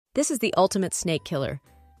This is the ultimate snake killer.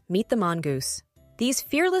 Meet the mongoose. These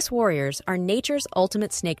fearless warriors are nature's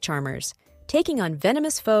ultimate snake charmers, taking on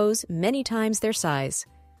venomous foes many times their size.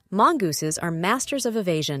 Mongooses are masters of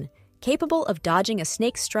evasion, capable of dodging a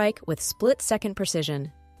snake's strike with split-second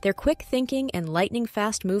precision. Their quick thinking and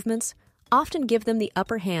lightning-fast movements often give them the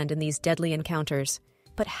upper hand in these deadly encounters.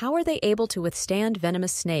 But how are they able to withstand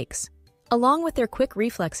venomous snakes? Along with their quick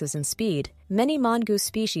reflexes and speed, many mongoose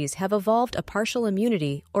species have evolved a partial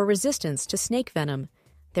immunity or resistance to snake venom.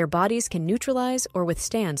 Their bodies can neutralize or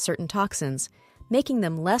withstand certain toxins, making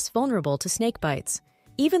them less vulnerable to snake bites.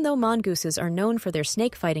 Even though mongooses are known for their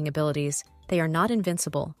snake fighting abilities, they are not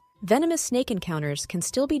invincible. Venomous snake encounters can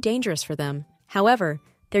still be dangerous for them. However,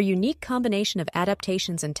 their unique combination of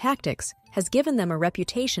adaptations and tactics has given them a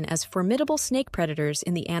reputation as formidable snake predators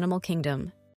in the animal kingdom.